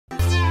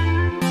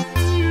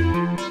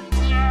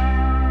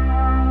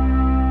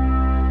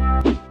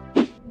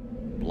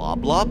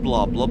blah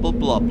blah blah blah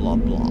blah blah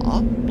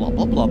blah blah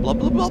blah blah blah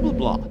blah blah blah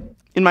blah.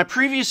 In my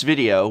previous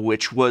video,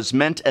 which was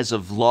meant as a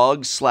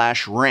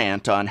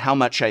vlog/rant on how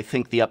much I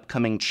think the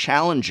upcoming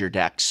Challenger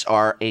decks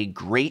are a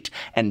great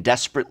and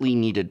desperately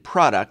needed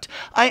product,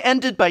 I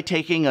ended by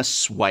taking a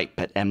swipe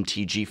at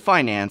MTG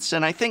Finance,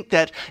 and I think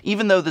that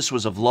even though this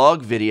was a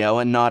vlog video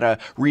and not a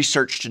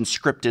researched and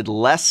scripted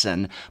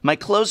lesson, my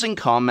closing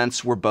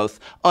comments were both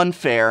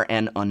unfair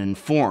and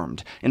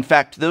uninformed. In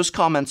fact, those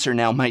comments are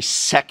now my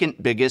second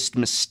biggest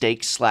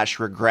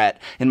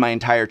mistake/regret in my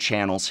entire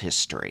channel's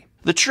history.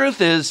 The truth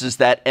is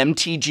that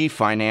MTG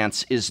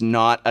Finance is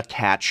not a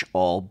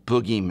catch-all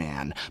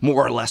boogeyman,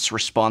 more or less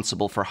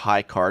responsible for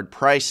high card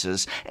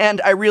prices, and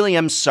I really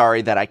am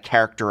sorry that I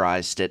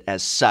characterized it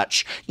as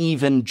such,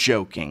 even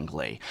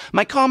jokingly.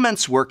 My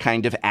comments were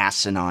kind of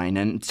asinine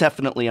and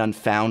definitely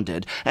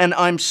unfounded, and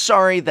I'm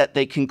sorry that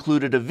they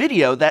concluded a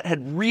video that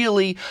had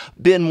really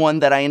been one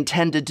that I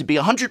intended to be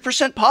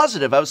 100%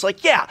 positive. I was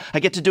like, yeah, I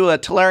get to do a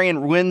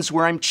Tolarian wins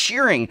where I'm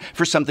cheering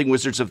for something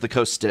Wizards of the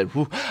Coast did.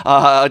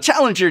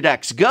 Challenger deck.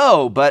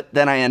 Go, but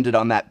then I ended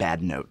on that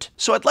bad note.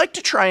 So I'd like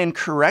to try and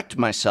correct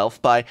myself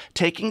by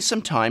taking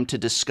some time to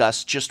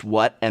discuss just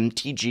what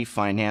MTG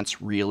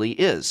Finance really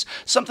is.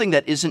 Something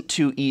that isn't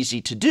too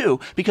easy to do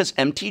because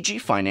MTG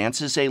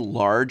Finance is a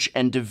large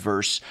and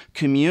diverse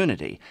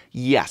community.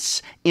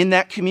 Yes, in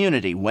that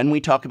community, when we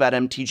talk about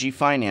MTG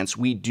Finance,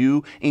 we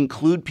do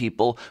include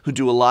people who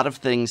do a lot of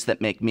things that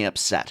make me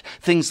upset.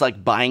 Things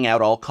like buying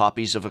out all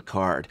copies of a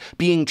card,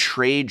 being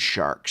trade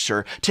sharks,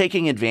 or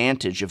taking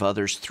advantage of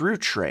others through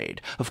trade.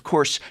 Of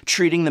course,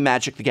 treating the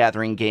Magic the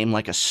Gathering game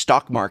like a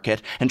stock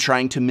market and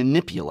trying to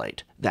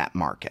manipulate that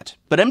market.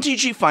 But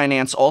MTG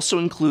Finance also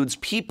includes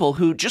people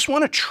who just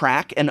want to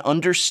track and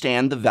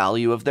understand the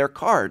value of their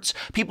cards.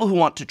 People who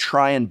want to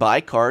try and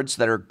buy cards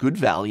that are good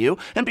value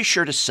and be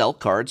sure to sell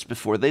cards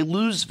before they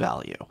lose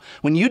value.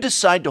 When you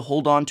decide to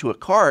hold on to a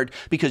card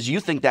because you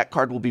think that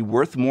card will be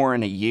worth more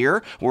in a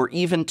year or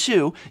even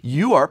two,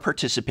 you are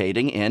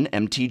participating in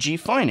MTG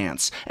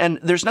Finance. And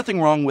there's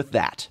nothing wrong with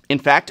that. In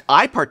fact,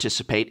 I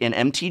participate in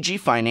MTG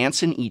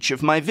Finance in each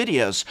of my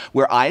videos,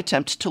 where I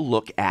attempt to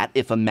look at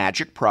if a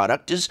Magic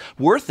product is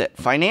worth it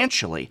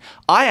financially.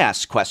 I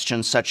ask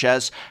questions such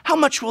as, how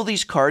much will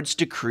these cards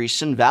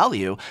decrease in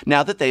value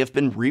now that they have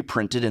been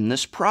reprinted in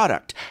this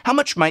product? How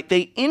much might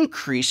they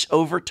increase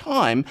over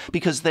time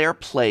because they are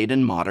played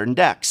in modern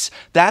decks?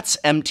 That's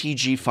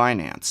MTG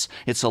Finance.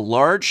 It's a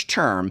large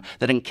term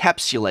that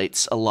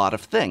encapsulates a lot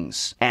of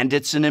things. And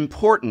it's an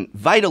important,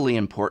 vitally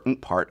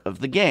important part of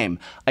the game.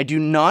 I do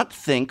not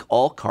think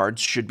all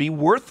cards should be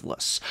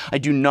worthless. I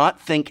do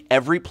not think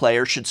every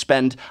player should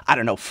spend, I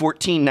don't know,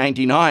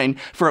 $14.99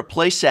 for a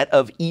playset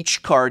of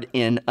each card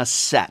in a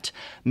set.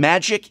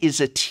 Magic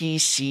is a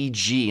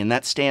TCG, and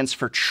that stands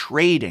for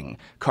trading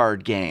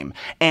card game.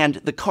 And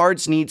the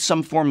cards need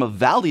some form of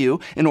value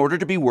in order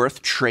to be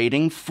worth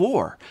trading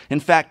for. In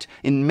fact,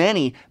 in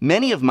many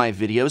of my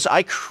videos,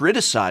 I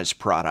criticize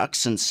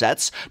products and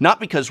sets, not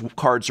because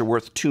cards are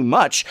worth too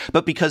much,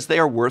 but because they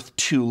are worth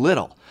too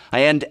little.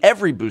 I end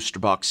every booster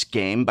box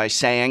game by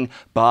saying,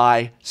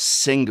 buy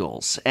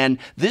singles. And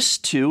this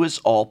too is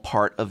all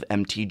part of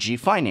MTG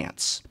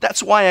Finance.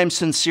 That's why I'm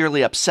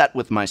sincerely upset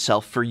with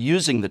myself for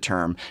using the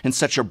term in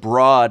such a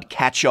broad,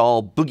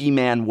 catch-all,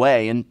 boogeyman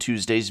way in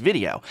Tuesday's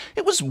video.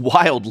 It was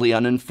wildly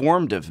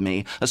uninformed of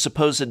me, a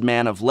supposed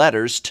man of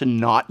letters, to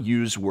not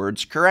use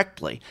words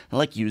correctly. I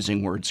like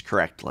using words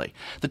correctly.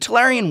 The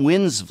Tolarian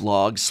wins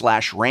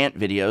vlog/rant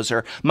videos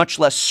are much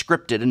less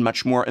scripted and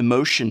much more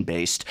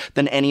emotion-based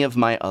than any of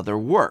my other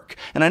work.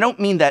 And I don't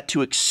mean that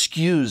to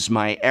excuse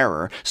my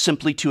error,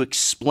 simply to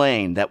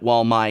explain that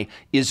while my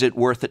 "Is it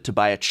worth it to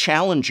buy a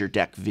Challenger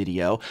deck"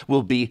 video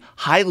will be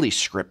highly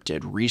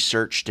scripted,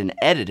 researched, and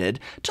edited,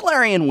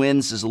 Tolarian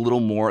Wins is a little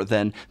more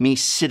than me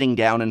sitting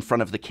down in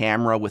front of the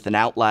camera with an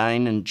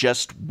outline and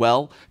just,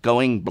 well,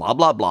 going blah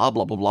blah blah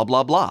blah blah blah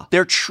blah blah.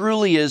 There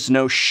truly is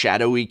no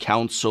shadowy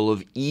council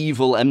of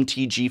evil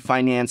MTG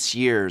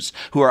financiers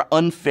who are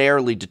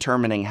unfairly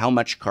determining how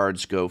much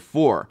cards go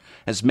for.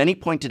 As many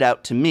pointed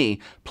out to me,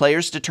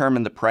 players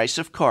determine the price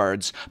of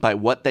cards by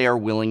what they are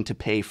willing to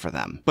pay for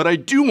them. But I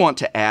do want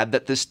to add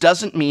that this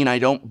doesn't mean I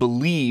don't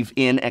believe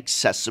in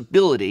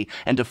accessibility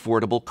and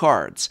affordable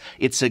cards.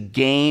 It's a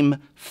game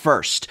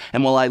first.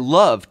 And while I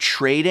love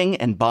trading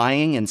and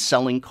buying and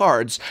selling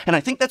cards, and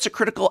I think that's a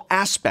critical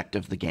aspect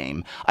of the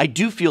game, I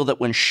do feel that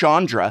when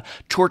Chandra,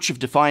 Torch of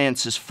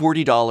Defiance is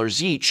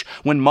 $40 each,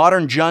 when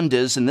Modern Jund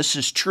is, and this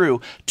is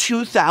true,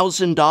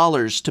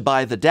 $2,000 to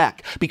buy the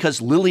deck,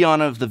 because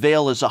Liliana of the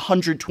Veil is a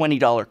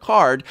 $120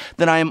 card,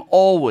 then I am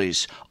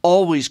always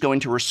going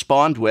to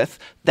respond with,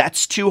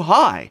 that's too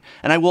high.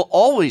 And I will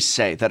always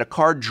say that a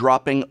card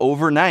dropping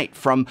overnight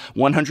from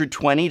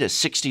 $120 to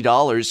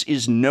 $60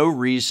 is no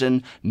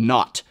reason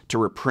not to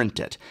reprint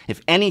it.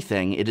 If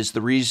anything, it is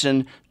the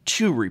reason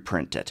to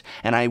reprint it.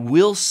 And I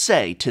will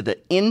say to the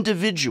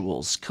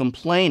individuals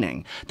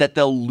complaining that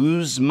they'll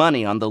lose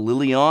money on the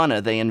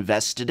Liliana they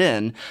invested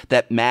in,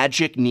 that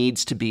Magic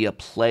needs to be a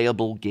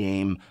playable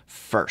game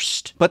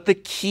first. But the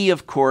key,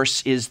 of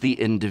course, is the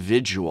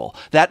individual.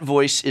 That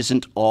voice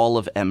isn't all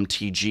of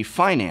MTG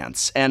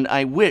Finance, and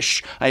I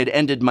wish I had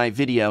ended my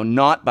video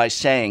not by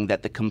saying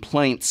that the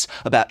complaints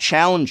about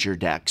challenger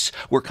decks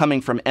were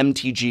coming from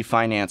MTG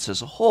Finance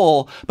as a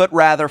whole, but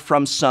rather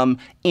from some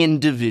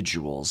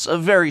individuals, a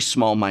very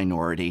small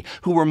minority,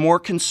 who were more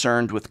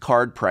concerned with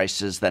card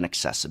prices than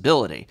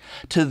accessibility.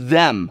 To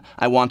them,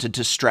 I wanted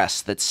to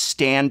stress that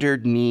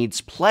Standard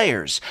needs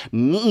players,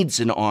 needs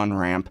an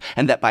on-ramp,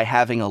 and that by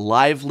having a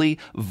lively,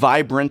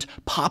 vibrant,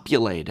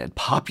 populated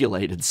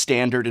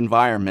Standard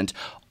environment,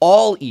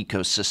 all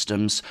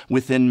ecosystems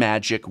within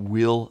Magic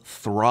will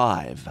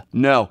thrive.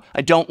 No,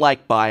 I don't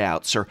like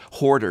buyouts or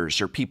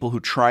hoarders or people who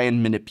try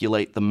and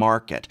manipulate the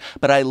market,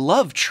 but I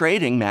love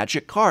trading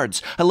Magic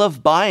cards. I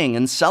love buying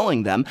and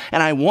selling them,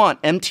 and I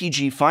want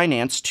MTG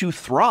Finance to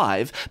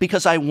thrive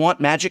because I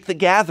want Magic the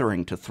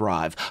Gathering to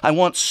thrive. I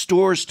want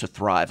stores to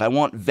thrive. I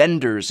want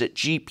vendors at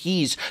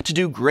GPs to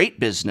do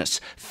great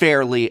business,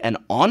 fairly and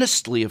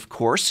honestly, of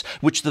course,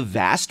 which the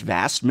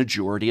vast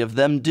majority of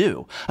them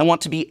do. I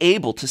want to be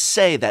able to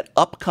say that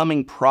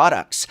upcoming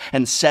products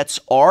and sets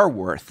are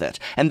worth it,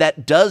 and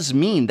that does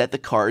mean that the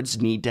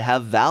cards need to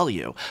have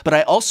value. But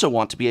I also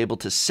want to be able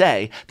to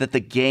say that the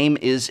game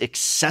is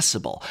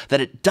accessible,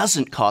 that it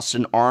doesn't cost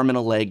an arm and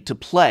a leg to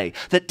play,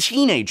 that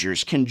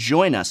teenagers can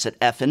join us at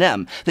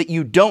F&M, that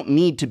you don't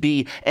need to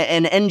be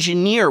an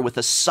engineer with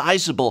a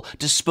sizable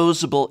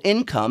disposable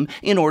income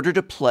in order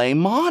to play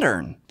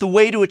Modern. The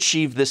way to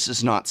achieve this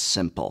is not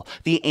simple.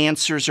 The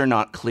answers are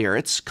not clear.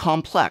 It's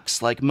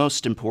complex, like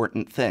most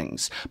important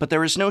things. But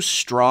there is no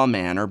straw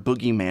man or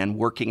boogeyman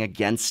working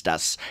against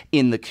us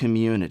in the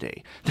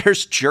community.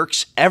 There's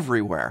jerks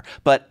everywhere,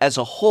 but as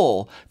a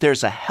whole,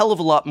 there's a hell of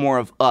a lot more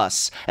of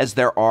us as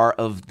there are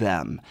of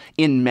them.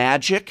 In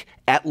Magic,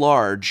 at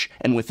large,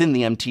 and within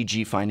the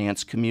MTG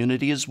Finance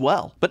community as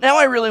well. But now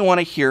I really want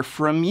to hear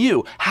from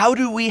you. How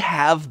do we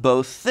have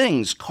both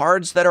things?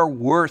 Cards that are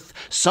worth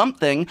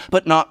something,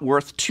 but not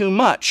worth too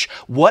much.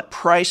 What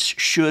price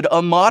should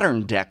a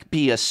Modern deck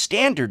be, a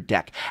Standard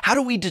deck? How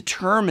do we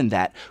determine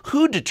that?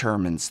 Who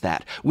determines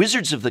that?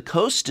 Wizards of the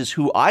Coast is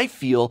who I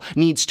feel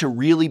needs to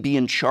really be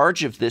in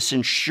charge of this,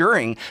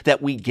 ensuring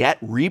that we get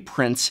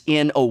reprints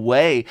in a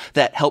way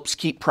that helps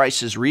keep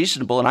prices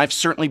reasonable. And I've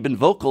certainly been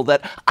vocal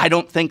that I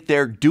don't think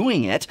they're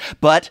doing it,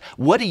 but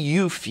what do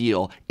you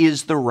feel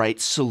is the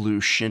right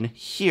solution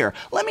here?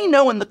 Let me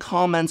know in the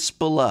comments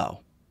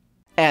below.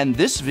 And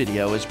this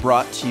video is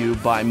brought to you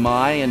by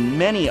my and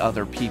many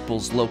other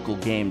people's local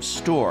game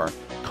store,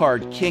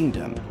 Card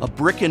Kingdom, a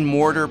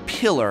brick-and-mortar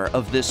pillar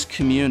of this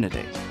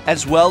community,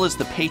 as well as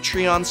the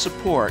Patreon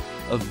support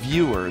of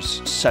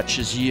viewers such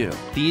as you.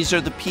 These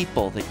are the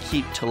people that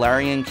keep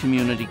Tolarian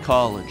Community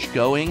College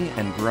going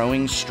and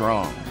growing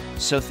strong.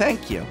 So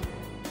thank you.